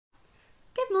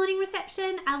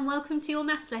reception and welcome to your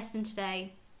maths lesson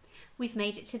today. We've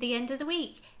made it to the end of the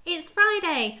week. It's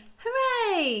Friday,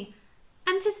 hooray!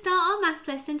 And to start our maths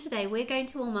lesson today, we're going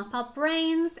to warm up our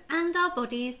brains and our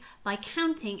bodies by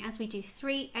counting as we do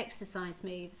 3 exercise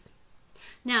moves.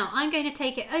 Now, I'm going to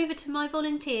take it over to my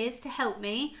volunteers to help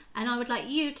me, and I would like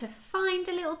you to find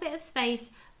a little bit of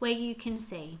space where you can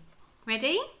see.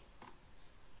 Ready?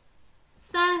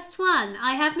 First one,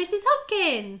 I have Mrs.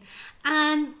 Hopkin,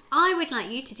 and I would like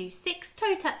you to do 6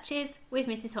 toe touches with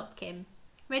Mrs. Hopkin.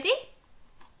 Ready?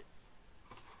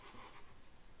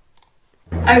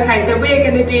 Okay, so we're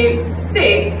going to do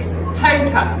 6 toe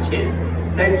touches.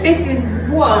 So this is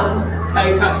 1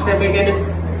 toe touch, then we're going to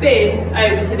spin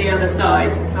over to the other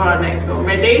side for our next one.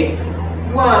 Ready?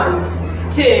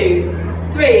 1,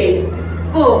 2, 3,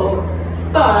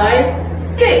 4, 5,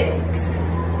 6.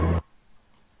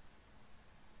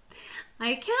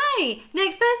 Okay,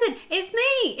 next person, it's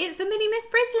me, it's a mini Miss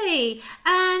Brisley,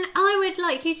 and I would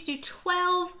like you to do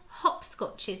 12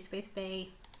 hopscotches with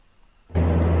me.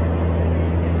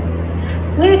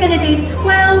 We're going to do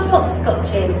 12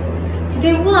 hopscotches. To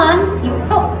do 1, you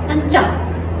hop and jump.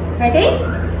 Ready?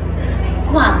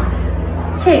 1,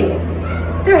 2,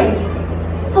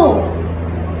 3,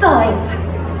 4, 5,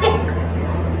 6,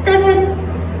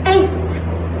 7,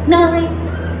 8,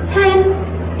 9,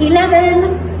 10,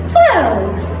 11,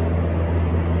 12.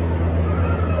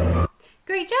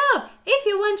 Great job! If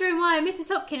you're wondering why Mrs.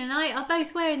 Hopkin and I are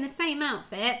both wearing the same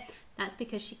outfit, that's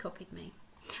because she copied me.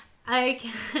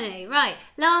 Okay, right,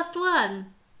 last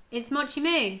one. It's Mochi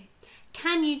Moo.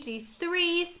 Can you do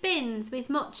 3 spins with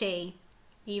Mochi?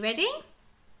 Are you ready?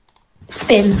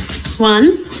 Spin.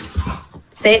 1.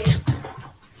 Sit.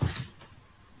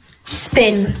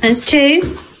 Spin. There's 2.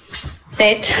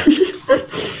 Sit.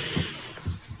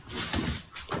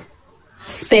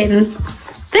 Spin.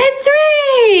 There's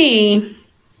 3.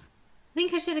 I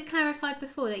think I should have clarified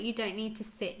before that you don't need to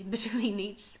sit in between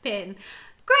each spin.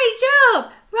 Great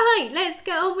job! Right, let's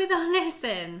get on with our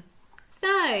lesson.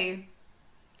 So,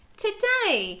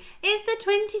 today is the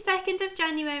 22nd of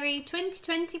January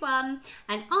 2021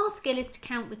 and our skill is to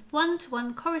count with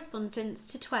one-to-one correspondence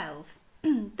to 12.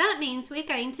 That means we're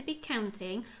going to be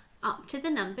counting up to the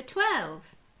number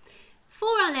 12.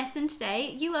 For our lesson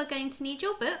today, you are going to need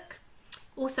your book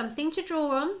or something to draw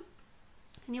on,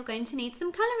 and you're going to need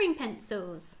some colouring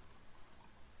pencils.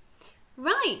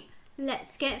 Right,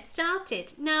 let's get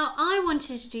started. Now, I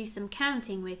wanted to do some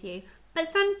counting with you, but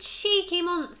some cheeky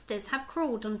monsters have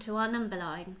crawled onto our number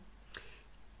line.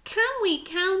 Can we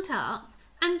count up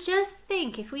and just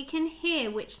think if we can hear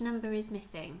which number is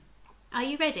missing? Are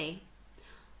you ready?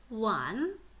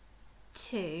 1,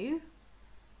 2,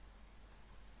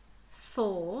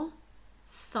 4,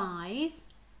 5,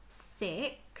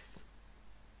 6,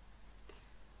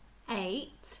 8,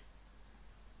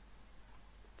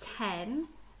 10,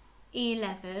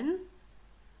 11,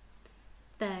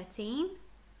 13,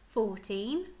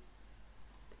 14,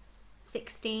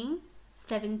 16,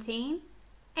 17,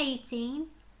 18,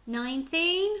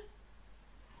 19.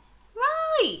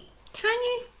 Right!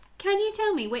 Can you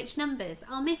tell me which numbers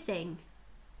are missing?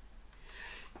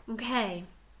 Okay,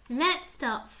 let's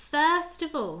start first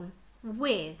of all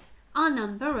with our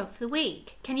number of the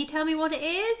week. Can you tell me what it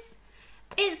is?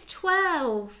 It's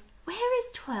 12. Where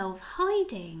is 12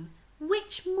 hiding?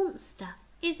 Which monster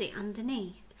is it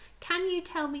underneath? Can you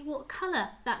tell me what colour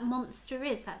that monster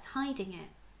is that's hiding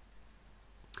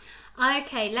it?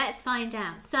 Okay, let's find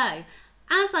out. So,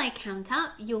 as I count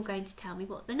up, you're going to tell me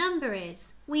what the number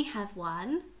is. We have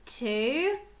 1,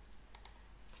 2,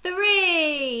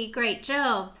 3. Great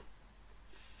job.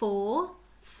 4,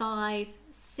 5,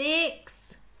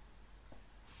 6,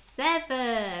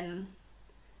 7,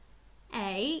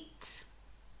 8,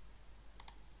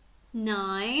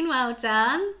 9, well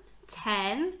done,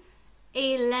 10,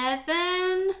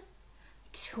 11,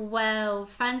 12,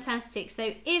 fantastic.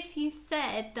 So if you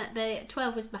said that the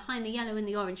 12 was behind the yellow and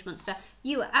the orange monster,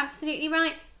 you were absolutely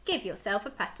right. Give yourself a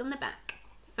pat on the back.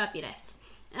 Fabulous.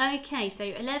 Okay, so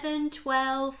 11,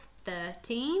 12,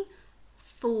 13,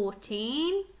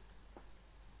 14,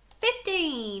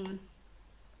 15,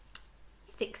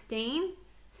 16,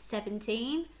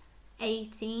 17,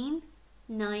 18,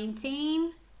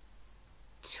 19,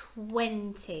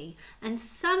 20. And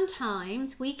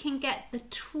sometimes we can get the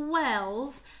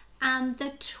 12 and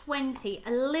the 20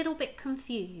 a little bit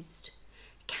confused.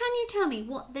 Can you tell me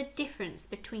what the difference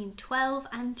between 12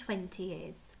 and 20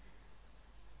 is?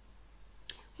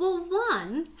 Well,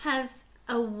 1 has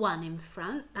a 1 in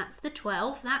front, that's the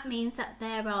 12. That means that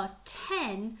there are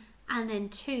 10 and then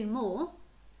 2 more.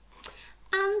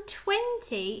 And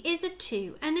 20 is a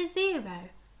 2 and a 0.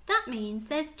 That means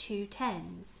there's 2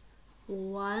 10s.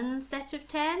 1 set of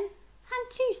 10 and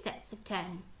 2 sets of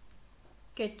 10.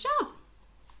 Good job.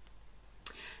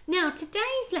 Now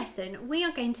today's lesson we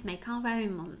are going to make our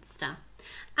own monster.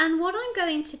 And what I'm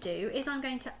going to do is I'm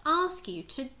going to ask you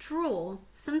to draw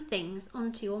some things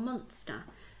onto your monster.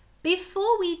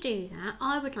 Before we do that,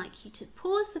 I would like you to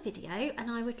pause the video and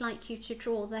I would like you to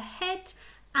draw the head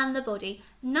and the body.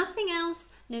 Nothing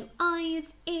else, no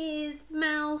eyes, ears,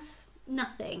 mouth,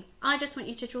 nothing. I just want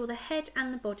you to draw the head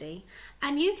and the body.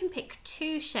 And you can pick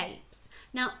 2 shapes.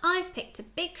 Now I've picked a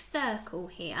big circle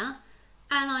here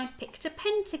and I've picked a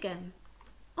pentagon.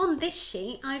 On this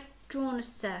sheet I've drawn a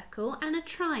circle and a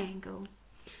triangle.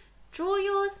 Draw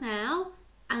yours now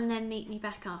and then meet me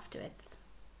back afterwards.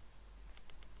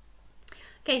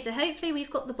 Okay, so hopefully we've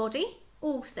got the body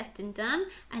all set and done,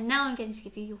 and now I'm going to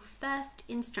give you your first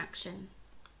instruction.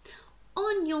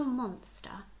 On your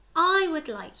monster, I would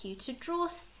like you to draw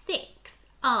 6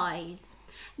 eyes.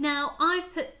 Now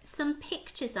I've put some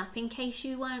pictures up in case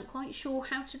you weren't quite sure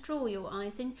how to draw your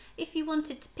eyes, and if you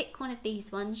wanted to pick one of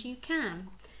these ones you can.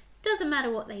 Doesn't matter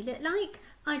what they look like,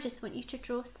 I just want you to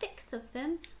draw 6 of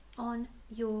them on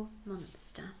your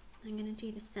monster. I'm going to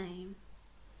do the same.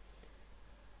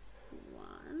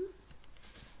 1,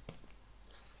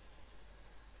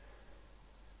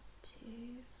 2,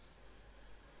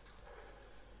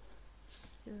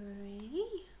 3,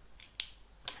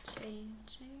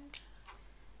 changing,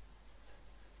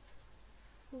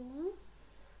 4,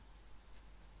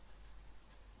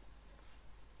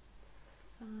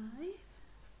 5,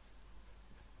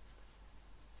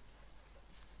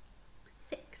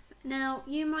 6. Now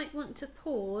you might want to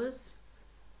pause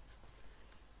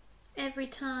every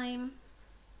time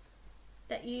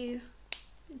that you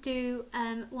do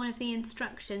one of the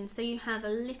instructions, so you have a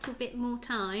little bit more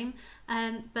time,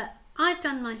 but I've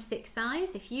done my 6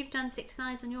 eyes. If you've done 6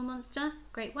 eyes on your monster,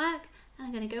 great work. And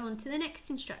I'm going to go on to the next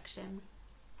instruction.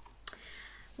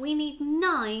 We need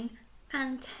 9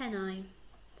 antennae,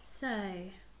 so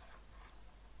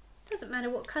doesn't matter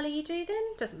what colour you do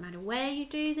them, doesn't matter where you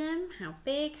do them, how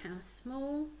big, how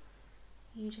small,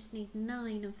 you just need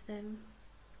 9 of them.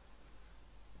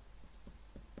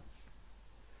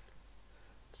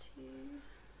 2,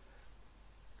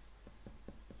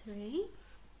 3,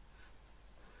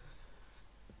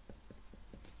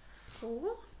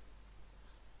 4,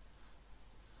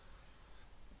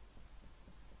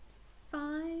 5,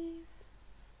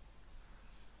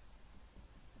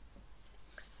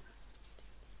 6.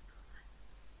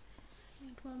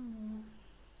 And one more.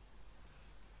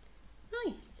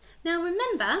 Nice. Now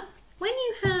remember, when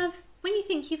you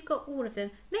think you've got all of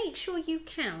them, make sure you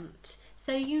count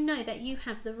so you know that you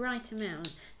have the right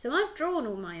amount. So I've drawn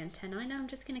all my antennae, now I'm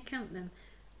just going to count them.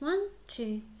 1,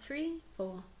 2, 3,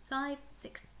 4, 5,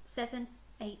 6, 7,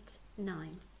 8,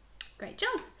 9. Great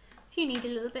job. If you need a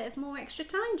little bit of more extra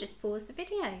time, just pause the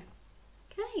video.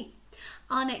 Okay.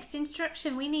 Our next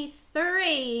instruction, we need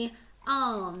 3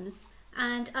 arms.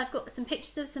 And I've got some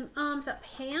pictures of some arms up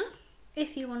here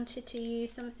if you wanted to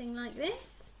use something like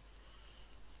this.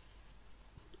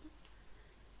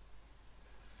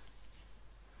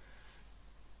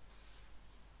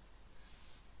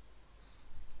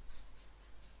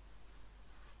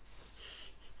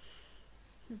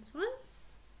 That's 1.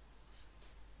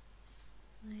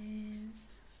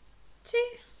 There's 2.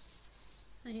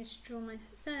 I need to draw my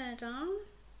 3rd arm.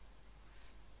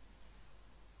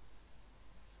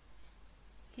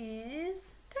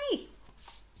 Here's 3.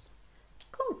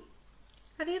 Cool.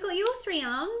 Have you got your 3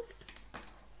 arms?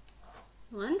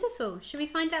 Wonderful. Should we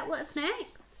find out what's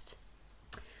next?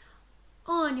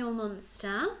 On your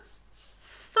monster,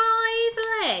 5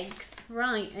 legs.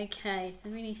 Right, okay, so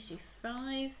we need to do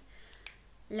 5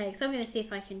 legs. I'm going to see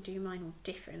if I can do mine all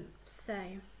different. So,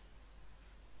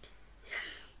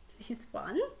 here's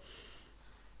 1,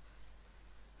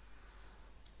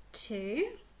 2,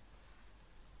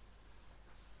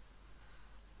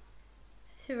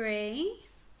 3,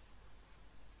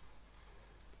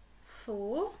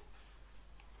 4,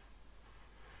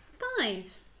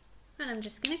 5. And I'm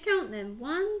just going to count them.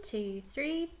 1, 2,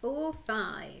 3, 4,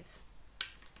 5.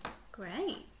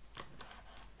 Great.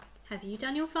 Have you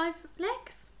done your 5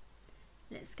 legs?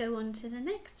 Let's go on to the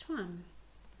next one.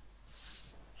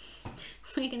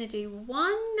 We're going to do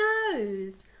 1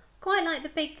 nose. Quite like the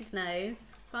pig's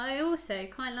nose, but I also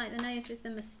quite like the nose with the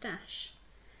moustache.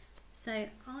 So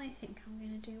I think I'm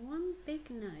going to do 1 big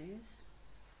nose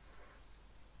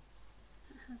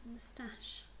that has a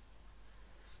moustache.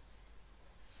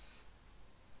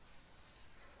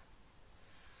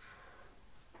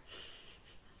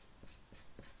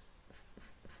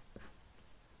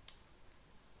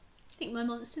 think my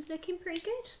monster's looking pretty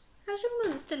good. How's your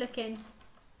monster looking?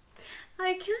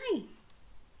 Okay,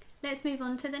 let's move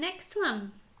on to the next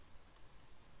one.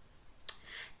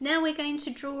 Now we're going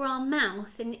to draw our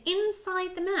mouth, and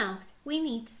inside the mouth we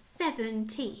need 7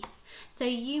 teeth. So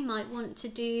you might want to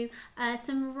do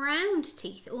some round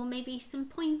teeth or maybe some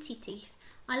pointy teeth.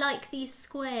 I like these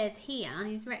squares here,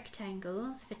 these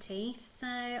rectangles for teeth, so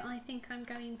I think I'm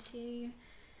going to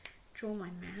draw my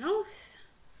mouth.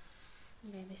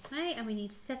 Go this way, and we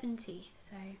need 7 teeth.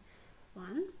 So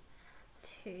 1,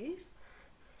 2,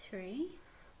 3,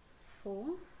 4,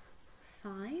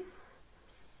 5,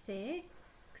 6.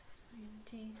 I'm going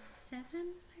to do 7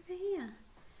 over here.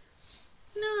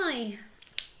 Nice.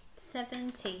 7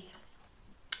 teeth.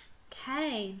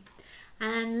 Okay,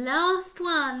 and last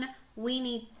one, we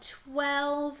need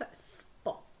 12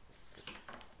 spots.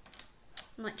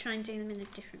 I might try and do them in a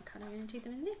different colour. I'm going to do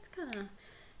them in this colour.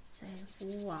 So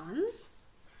 1,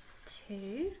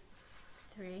 2,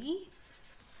 3,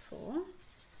 4,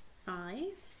 5,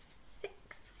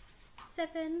 6,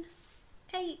 7,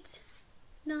 8,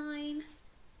 9,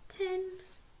 10,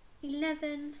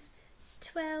 11,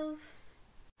 12.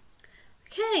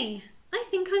 Okay, I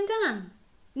think I'm done.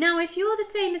 Now, if you're the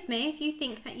same as me, if you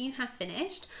think that you have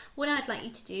finished, what I'd like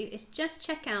you to do is just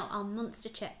check out our monster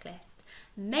checklist.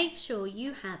 Make sure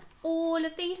you have all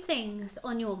of these things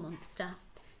on your monster.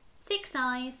 6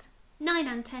 eyes, 9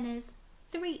 antennas,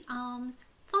 3 arms,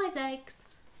 5 legs,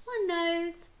 1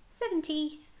 nose, 7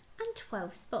 teeth, and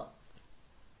 12 spots.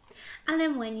 And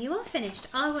then when you are finished,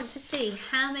 I want to see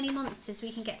how many monsters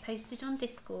we can get posted on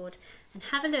Discord and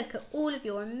have a look at all of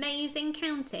your amazing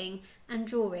counting and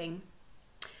drawing.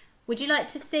 Would you like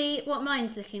to see what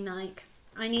mine's looking like?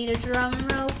 I need a drum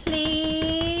roll,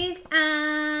 please.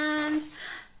 And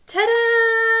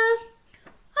ta-da!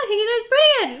 I think he looks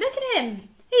brilliant. Look at him.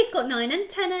 He's got 9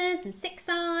 antennas and 6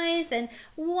 eyes and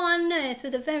 1 nose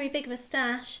with a very big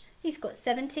moustache. He's got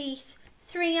 7 teeth,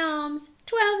 3 arms,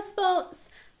 12 spots,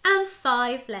 and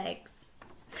 5 legs.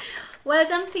 Well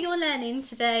done for your learning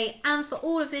today and for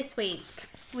all of this week.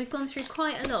 We've gone through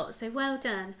quite a lot, so well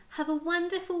done. Have a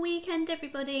wonderful weekend,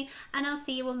 everybody, and I'll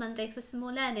see you on Monday for some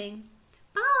more learning.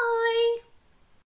 Bye!